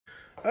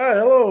Hi,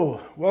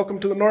 hello, welcome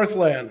to the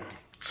Northland.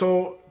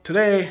 So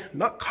today,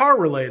 not car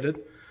related,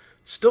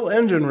 still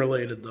engine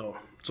related though.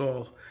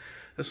 So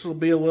this will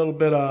be a little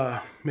bit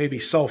maybe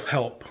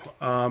self-help.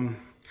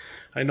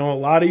 I know a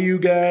lot of you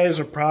guys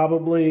are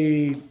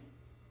probably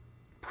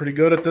pretty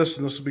good at this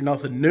and this will be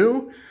nothing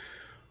new.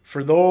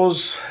 For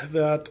those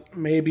that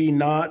maybe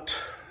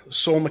not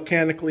so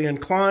mechanically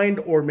inclined,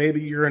 or maybe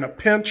you're in a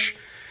pinch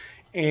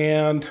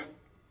and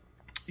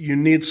you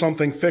need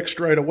something fixed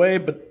right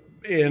away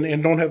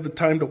and don't have the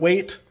time to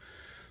wait,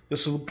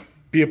 this will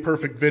be a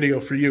perfect video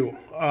for you.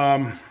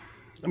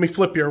 Let me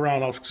flip you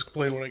around. I'll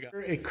explain what I got.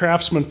 A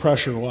Craftsman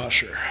pressure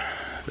washer.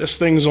 This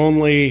thing's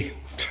only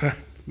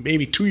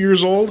maybe 2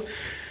 years old,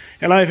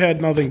 and I've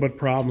had nothing but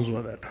problems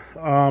with it.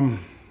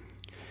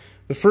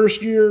 The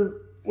first year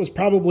was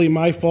probably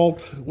my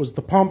fault. It was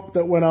the pump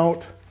that went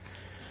out,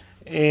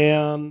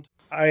 and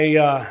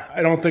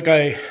I don't think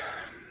I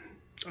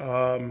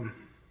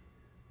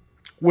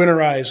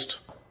winterized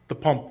the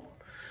pump.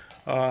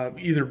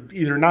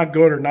 Either not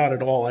good or not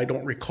at all, I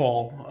don't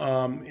recall.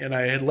 And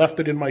I had left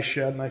it in my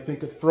shed, and I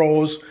think it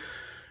froze,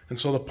 and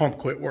so the pump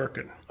quit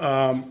working.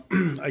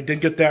 I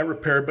did get that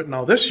repaired, but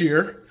now this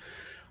year,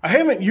 I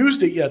haven't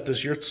used it yet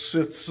this year. It's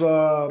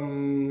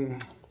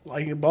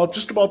like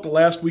just about the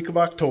last week of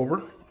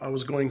October. I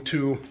was going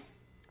to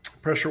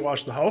pressure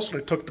wash the house,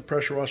 and I took the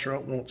pressure washer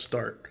out and it won't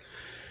start.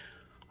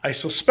 I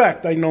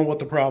suspect I know what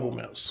the problem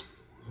is.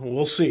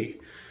 We'll see.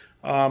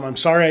 I'm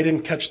sorry I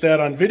didn't catch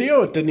that on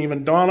video. It didn't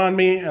even dawn on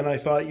me, and I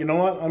thought, you know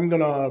what, I'm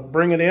going to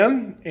bring it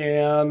in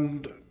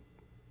and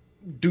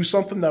do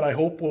something that I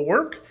hope will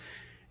work.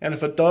 And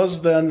if it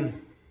does, then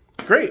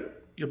great.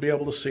 You'll be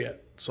able to see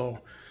it. So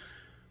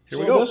here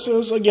we go. This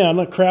is, again,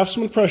 a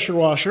Craftsman pressure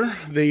washer.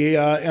 The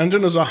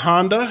engine is a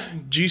Honda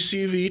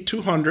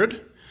GCV200.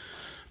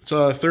 It's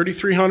a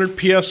 3,300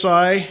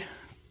 PSI,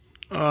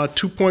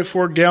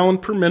 2.4 gallon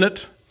per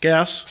minute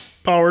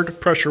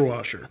gas-powered pressure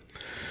washer.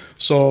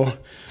 So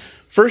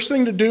first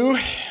thing to do,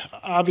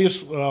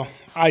 obviously, well,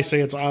 I say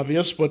it's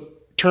obvious,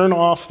 but turn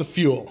off the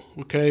fuel.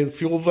 Okay, the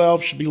fuel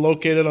valve should be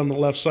located on the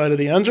left side of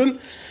the engine.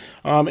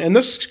 And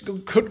this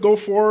could go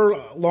for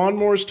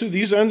lawnmowers too.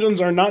 These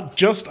engines are not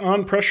just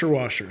on pressure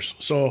washers.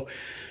 So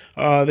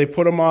they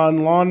put them on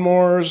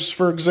lawnmowers,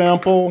 for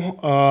example.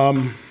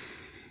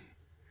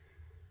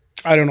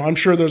 I don't know. I'm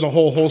sure there's a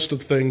whole host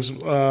of things.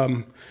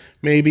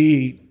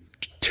 Maybe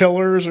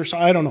tillers or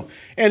something. I don't know.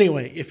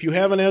 Anyway, if you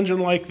have an engine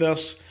like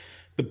this,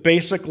 the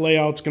basic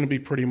layout's going to be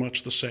pretty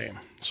much the same.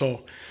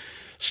 So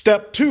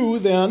step two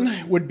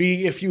then would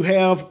be, if you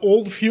have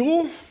old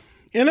fuel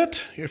in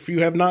it, if you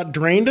have not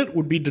drained it,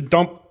 would be to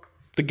dump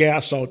the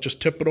gas out.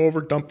 Just tip it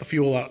over, dump the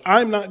fuel out.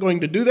 I'm not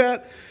going to do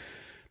that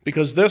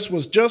because this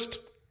was just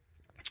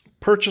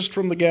purchased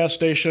from the gas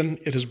station.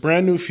 It is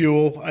brand new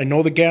fuel. I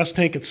know the gas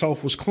tank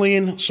itself was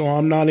clean, so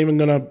I'm not even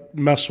going to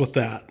mess with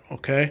that,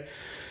 okay?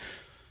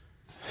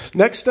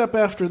 Next step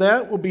after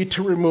that will be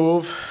to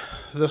remove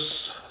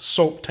this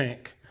soap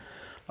tank.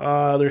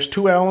 There's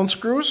 2 Allen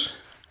screws,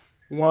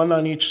 one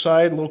on each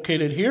side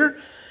located here.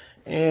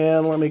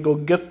 And let me go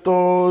get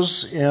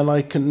those, and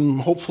I can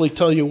hopefully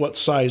tell you what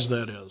size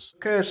that is.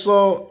 Okay,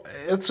 so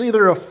it's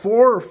either a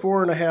 4 or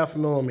 4.5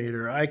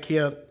 millimeter. I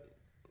can't,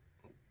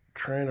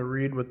 trying to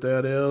read what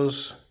that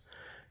is,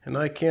 and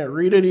I can't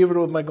read it even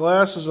with my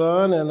glasses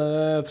on, and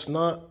it's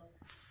not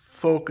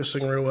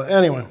focusing real well.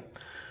 Anyway,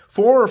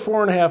 4 or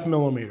 4.5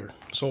 millimeter.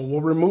 So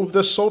we'll remove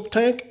this soap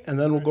tank, and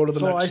then we'll go to the next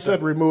step. So I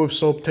said remove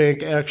soap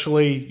tank.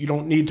 Actually, you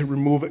don't need to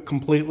remove it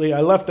completely.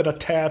 I left it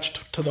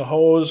attached to the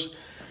hose.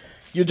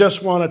 You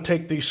just want to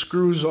take these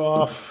screws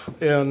off,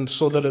 and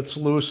so that it's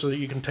loose, so that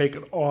you can take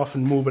it off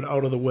and move it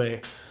out of the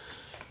way.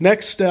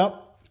 Next step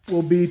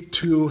will be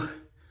to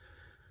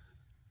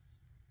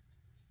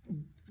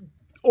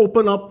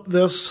open up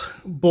this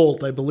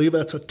bolt. I believe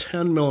that's a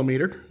 10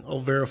 millimeter. I'll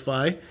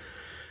verify.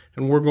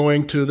 And we're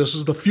going to, this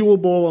is the fuel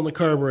bowl on the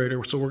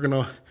carburetor, so we're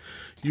going to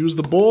use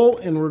the bowl,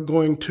 and we're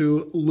going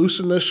to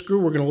loosen this screw.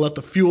 We're going to let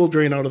the fuel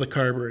drain out of the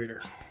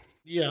carburetor.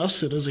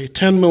 Yes, it is a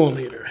 10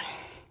 millimeter.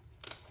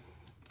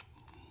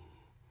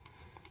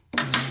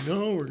 There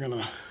we go.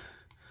 I'm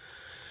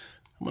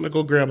gonna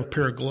go grab a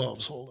pair of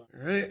gloves. Hold on.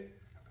 All right.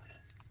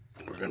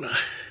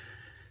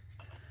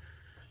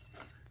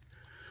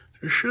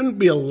 There shouldn't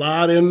be a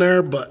lot in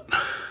there, but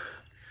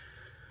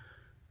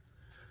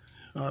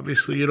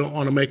obviously you don't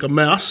want to make a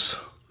mess.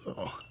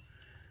 So.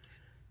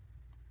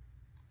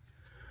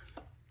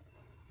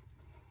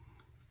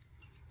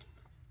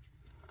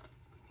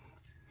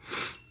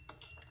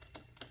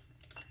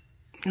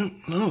 Yep,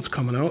 now it's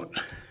coming out.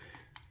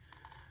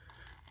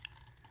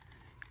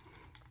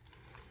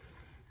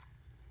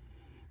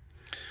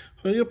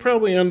 Well, you'll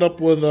probably end up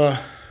with a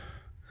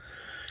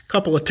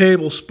couple of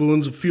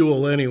tablespoons of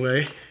fuel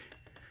anyway,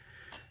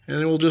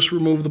 and we'll just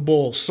remove the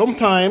bowl.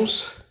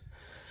 Sometimes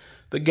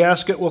the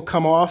gasket will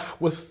come off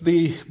with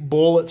the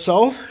bowl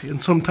itself,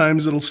 and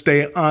sometimes it'll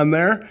stay on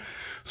there.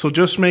 So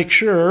just make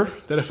sure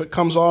that if it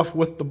comes off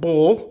with the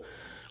bowl,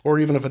 or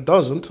even if it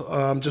doesn't,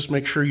 just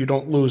make sure you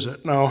don't lose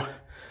it. Now,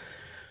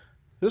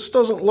 this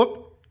doesn't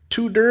look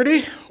too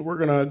dirty, we're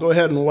gonna go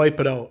ahead and wipe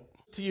it out.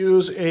 To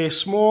use a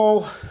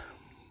small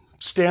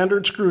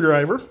standard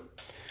screwdriver,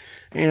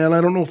 and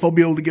I don't know if I'll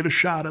be able to get a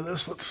shot of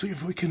this. Let's see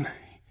if we can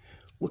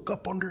look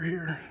up under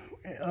here.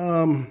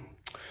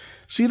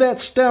 See that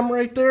stem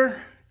right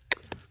there?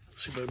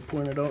 Let's see if I can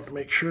point it out to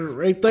make sure.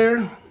 Right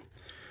there,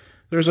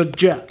 there's a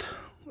jet.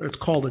 It's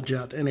called a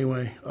jet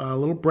anyway. A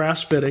little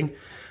brass fitting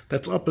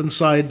that's up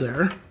inside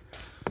there.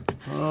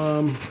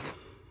 I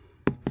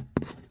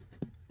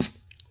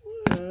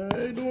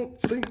don't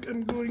think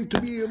I'm going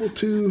to be able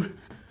to.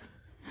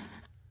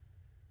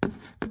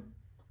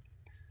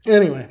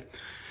 Anyway,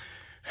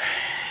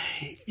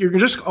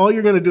 all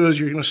you're going to do is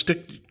you're going to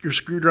stick your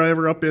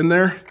screwdriver up in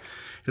there.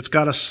 It's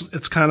kind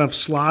of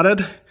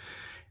slotted,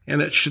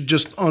 and it should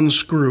just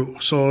unscrew.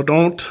 So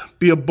don't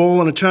be a bull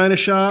in a china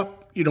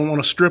shop. You don't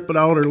want to strip it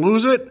out or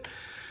lose it.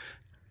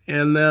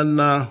 And then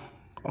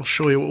I'll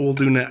show you what we'll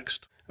do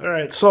next. All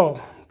right,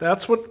 so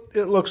that's what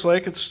it looks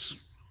like. It's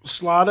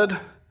slotted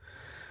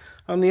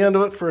on the end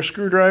of it for a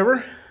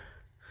screwdriver,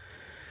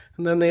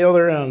 and then the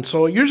other end.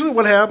 So usually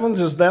what happens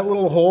is that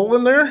little hole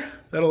in there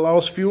that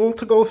allows fuel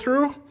to go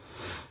through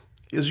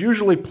is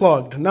usually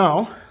plugged.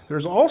 Now,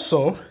 there's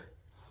also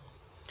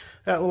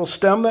that little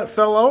stem that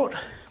fell out.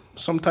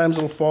 Sometimes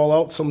it'll fall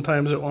out,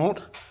 sometimes it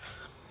won't.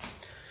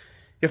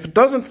 If it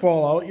doesn't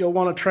fall out, you'll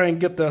want to try and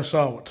get this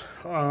out.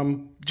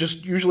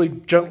 Just usually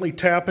gently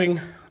tapping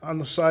on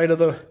the side of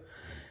the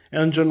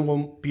engine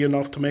won't be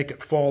enough to make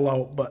it fall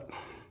out, but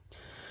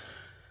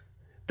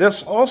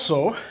this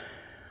also,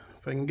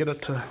 if I can get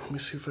it to, let me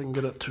see if I can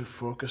get it to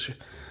focus here.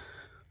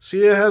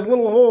 See, it has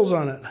little holes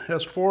on it. It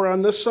has 4 on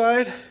this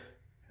side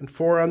and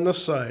 4 on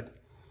this side.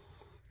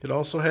 It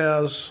also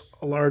has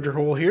a larger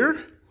hole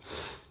here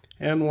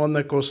and one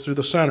that goes through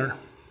the center.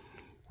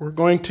 We're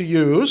going to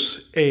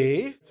use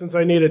since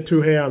I needed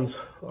 2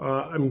 hands,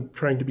 I'm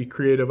trying to be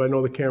creative. I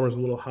know the camera's a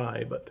little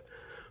high,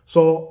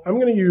 so I'm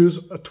going to use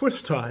a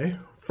twist tie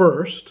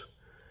first,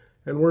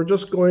 and we're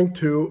just going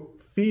to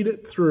feed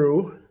it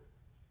through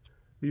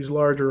these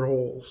larger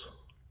holes.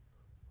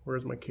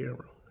 Where's my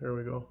camera? There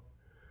we go.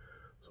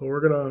 So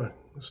we're going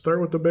to start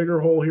with the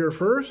bigger hole here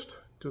first.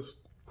 Just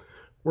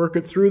work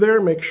it through there,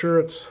 make sure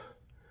it's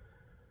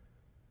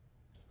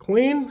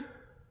clean.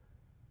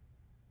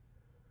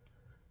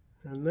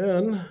 And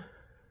then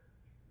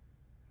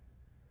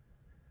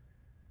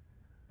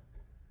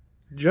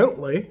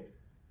gently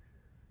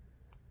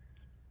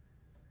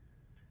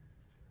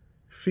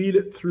feed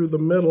it through the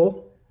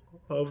middle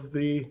of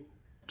the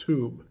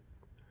tube.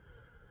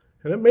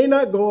 And it may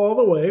not go all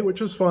the way,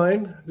 which is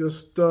fine.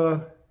 Just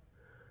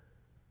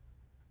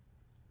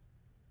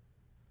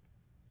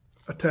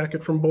attack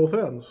it from both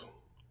ends.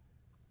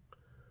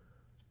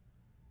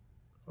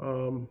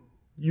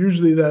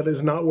 Usually that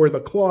is not where the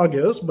clog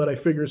is, but I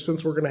figure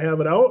since we're going to have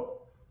it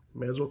out,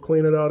 may as well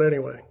clean it out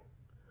anyway.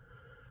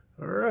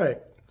 All right,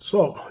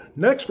 so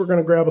next we're going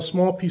to grab a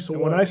small piece of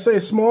wire. When I say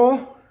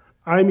small,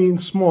 I mean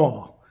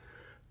small.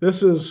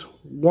 This is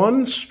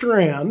 1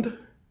 strand.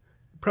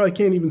 You probably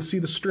can't even see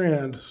the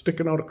strand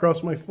sticking out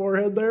across my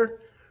forehead there.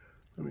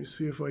 Let me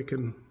see if I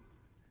can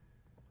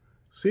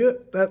see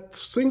it. That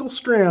single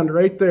strand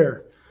right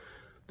there.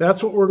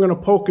 That's what we're going to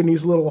poke in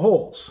these little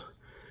holes.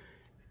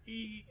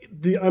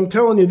 I'm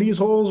telling you, these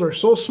holes are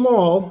so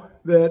small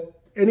that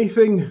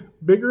anything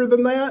bigger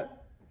than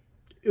that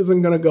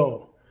isn't going to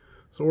go.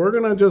 So we're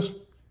going to just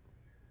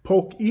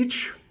poke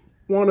each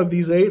one of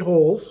these 8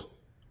 holes.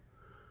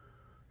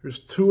 There's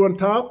 2 on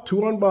top,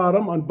 2 on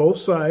bottom on both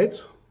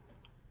sides.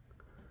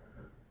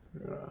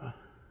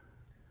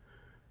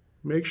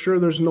 Make sure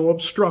there's no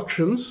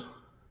obstructions.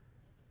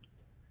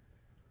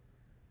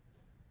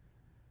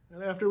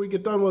 And after we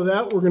get done with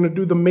that, we're going to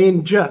do the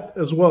main jet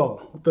as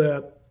well with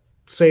that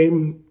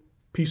same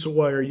piece of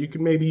wire. You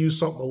can maybe use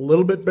something a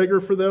little bit bigger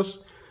for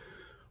this,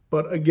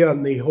 but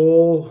again, the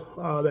hole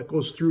that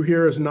goes through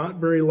here is not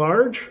very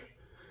large,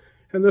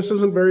 and this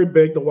isn't very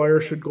big. The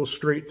wire should go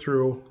straight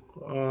through,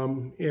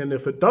 and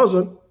if it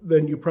doesn't,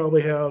 then you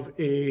probably have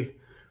a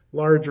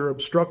larger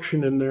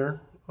obstruction in there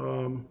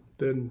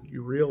than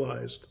you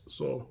realized.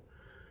 So,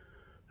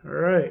 all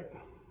right,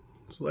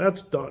 so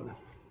that's done.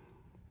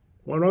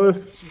 One other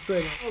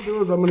thing I'll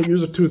do is I'm going to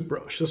use a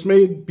toothbrush. This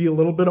may be a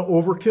little bit of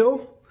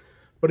overkill,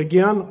 but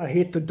again, I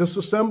hate to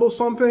disassemble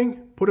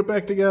something, put it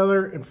back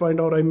together, and find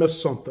out I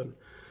missed something.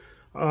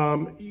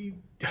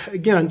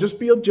 Again, just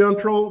be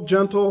gentle.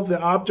 The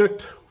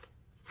object,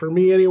 for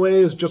me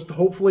anyway, is just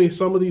hopefully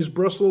some of these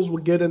bristles will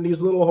get in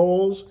these little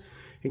holes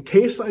in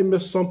case I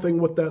miss something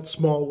with that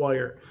small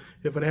wire.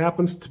 If it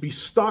happens to be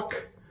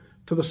stuck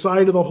to the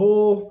side of the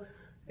hole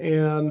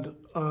and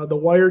the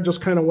wire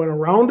just kind of went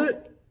around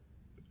it,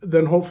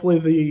 then hopefully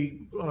the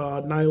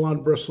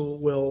nylon bristle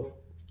will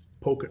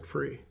poke it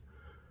free.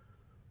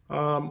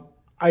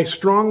 I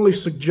strongly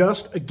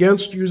suggest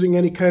against using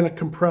any kind of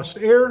compressed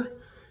air.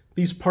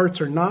 These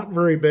parts are not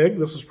very big.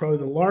 This is probably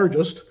the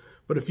largest,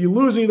 but if you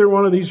lose either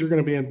one of these, you're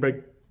going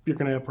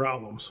to have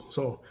problems.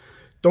 So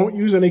don't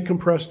use any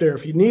compressed air.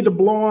 If you need to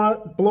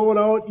blow it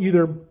out,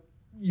 either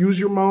use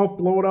your mouth,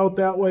 blow it out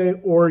that way,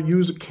 or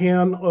use a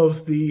can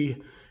of the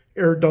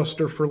air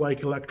duster for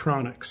like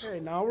electronics. Okay,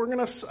 now we're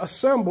going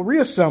to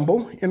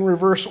reassemble in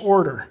reverse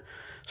order.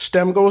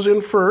 Stem goes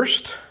in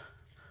first.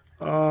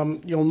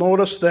 You'll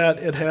notice that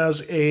it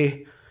has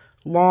a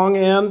long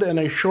end and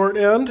a short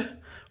end.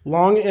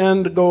 Long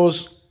end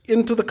goes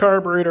into the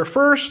carburetor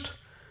first,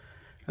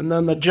 and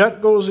then the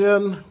jet goes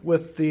in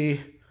with the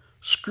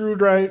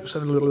screwdriver,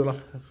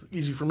 it's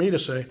easy for me to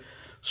say,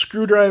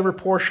 screwdriver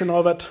portion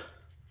of it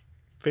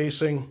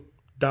facing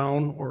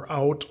down or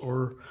out,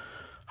 or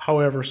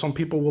however. Some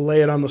people will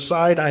lay it on the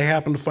side. I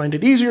happen to find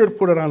it easier to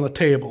put it on the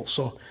table.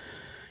 So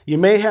you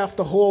may have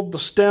to hold the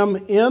stem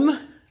in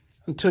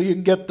until you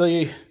get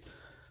the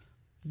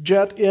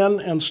jet in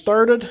and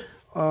started,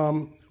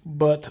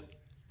 but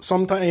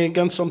sometimes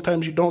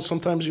you don't.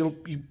 Sometimes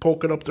you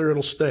poke it up there,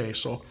 it'll stay.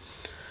 So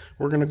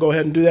we're going to go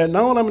ahead and do that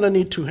now, and I'm going to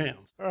need 2 hands.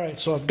 All right,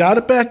 so I've got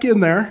it back in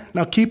there.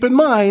 Now keep in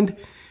mind,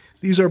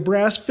 these are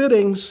brass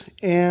fittings,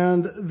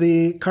 and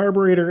the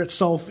carburetor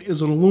itself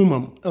is an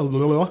aluminum.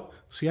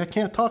 See, I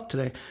can't talk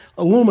today.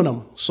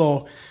 Aluminum.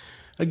 So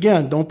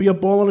again, don't be a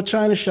bull in a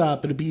china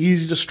shop. It'd be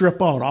easy to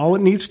strip out. All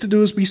it needs to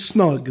do is be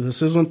snug.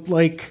 This isn't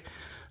like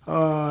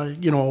a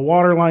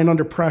water line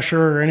under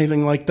pressure or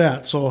anything like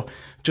that. So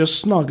just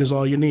snug is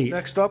all you need.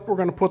 Next up, we're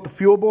going to put the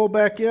fuel bowl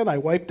back in. I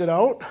wiped it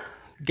out.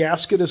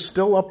 Gasket is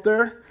still up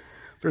there.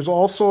 There's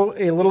also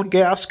a little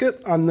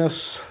gasket on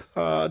this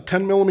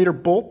 10 millimeter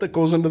bolt that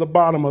goes into the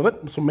bottom of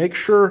it. So make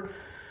sure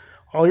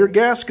all your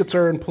gaskets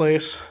are in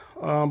place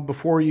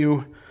before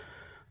you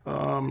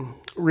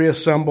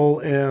reassemble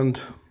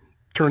and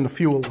turn the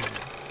fuel on.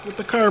 With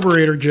the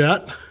carburetor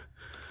jet,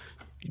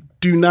 you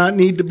do not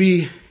need to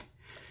be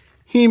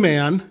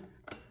He-Man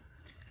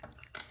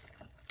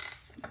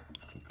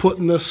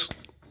putting this.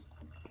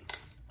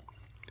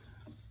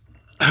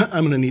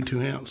 I'm going to need 2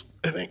 hands,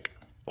 I think.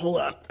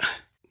 Hold on.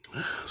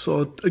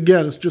 So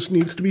again, it just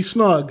needs to be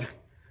snug.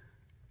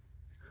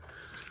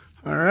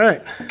 All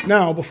right.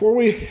 Now, before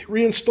we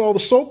reinstall the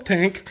soap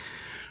tank,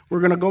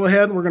 we're going to go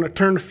ahead and we're going to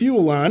turn the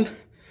fuel on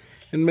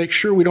and make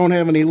sure we don't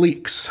have any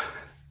leaks.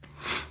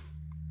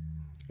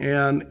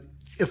 And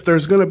if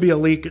there's going to be a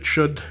leak, it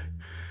should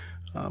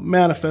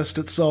manifest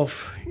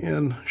itself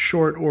in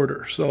short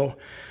order. So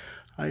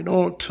I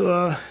don't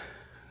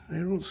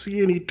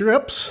see any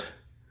drips.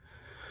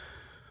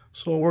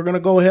 So we're going to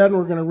go ahead and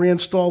we're going to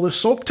reinstall this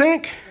soap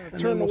tank.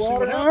 Turn the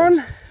water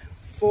on,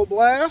 full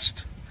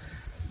blast.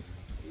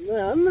 And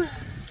then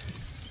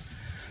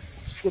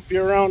let's flip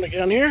you around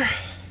again here.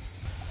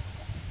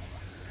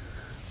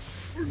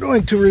 We're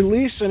going to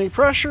release any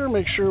pressure,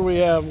 make sure we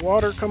have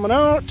water coming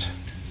out.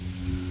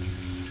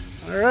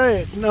 All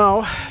right,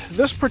 now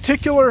this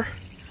particular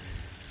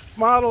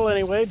model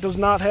anyway does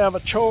not have a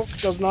choke,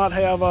 does not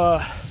have a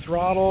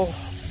throttle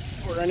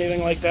or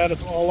anything like that.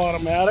 It's all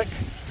automatic.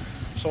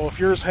 So if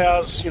yours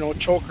has, a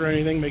choke or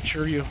anything, make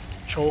sure you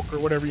choke or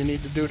whatever you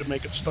need to do to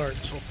make it start.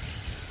 So,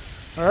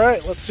 all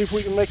right, let's see if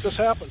we can make this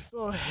happen.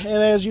 So,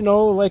 and as you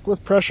know, like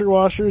with pressure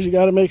washers, you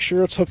got to make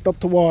sure it's hooked up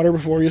to water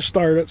before you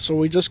start it. So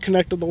we just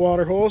connected the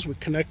water hose, we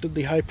connected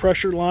the high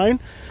pressure line.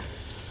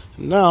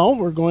 Now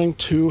we're going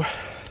to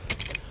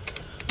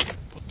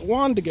put the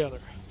wand together.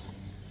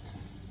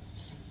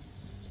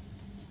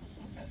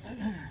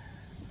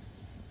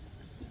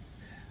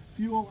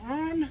 Fuel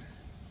on.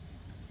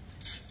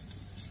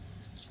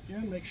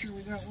 Again, make sure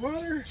we got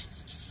water.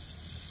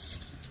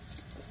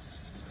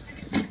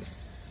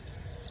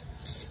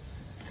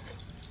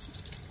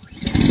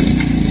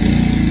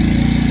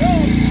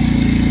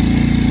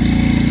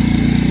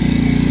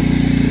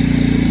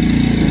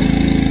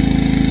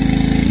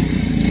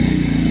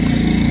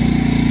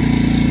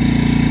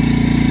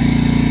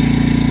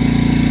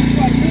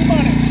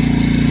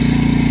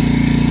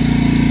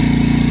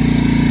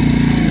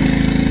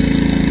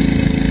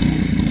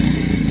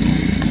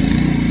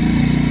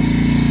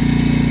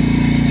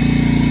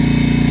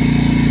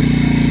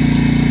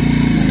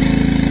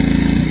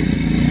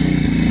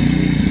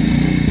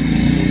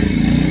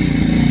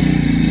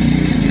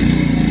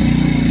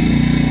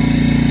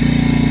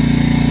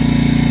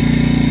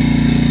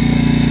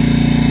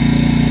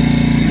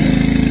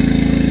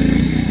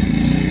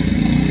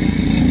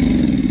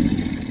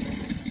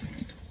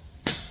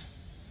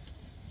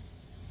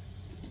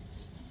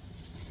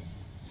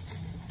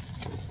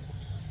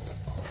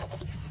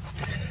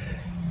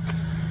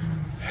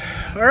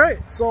 All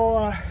right, so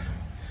I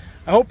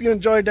hope you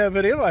enjoyed that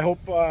video. I hope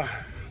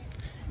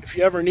if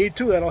you ever need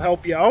to, that'll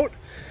help you out.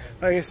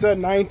 Like I said,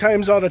 9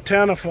 times out of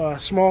 10, if a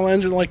small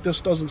engine like this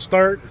doesn't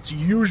start, it's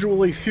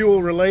usually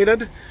fuel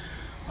related,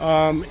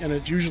 and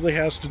it usually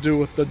has to do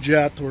with the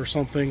jet or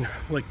something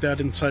like that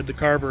inside the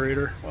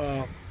carburetor,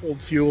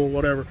 old fuel,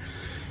 whatever.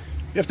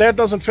 If that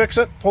doesn't fix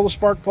it, pull the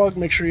spark plug,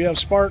 make sure you have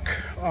spark,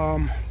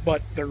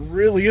 but there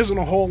really isn't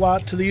a whole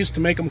lot to these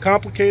to make them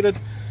complicated.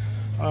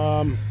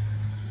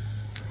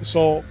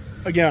 So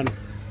again,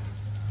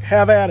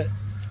 have at it.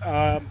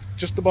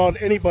 Just about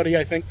anybody,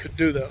 I think, could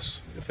do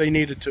this if they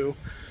needed to.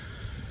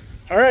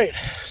 All right,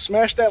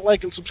 smash that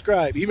like and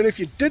subscribe. Even if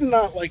you did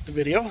not like the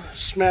video,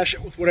 smash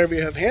it with whatever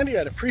you have handy.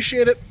 I'd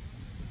appreciate it.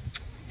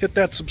 Hit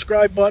that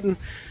subscribe button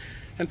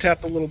and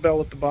tap the little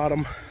bell at the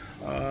bottom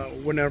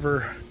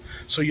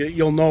so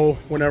you'll know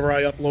whenever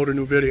I upload a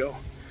new video.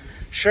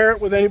 Share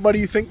it with anybody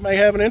you think may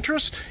have an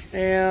interest,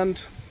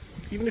 and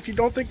even if you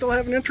don't think they'll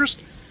have an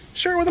interest,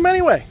 share it with them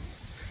anyway.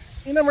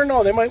 You never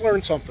know, they might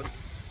learn something.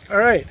 All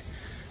right,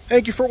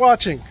 thank you for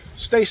watching.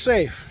 Stay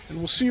safe, and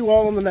we'll see you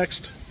all in the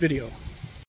next video.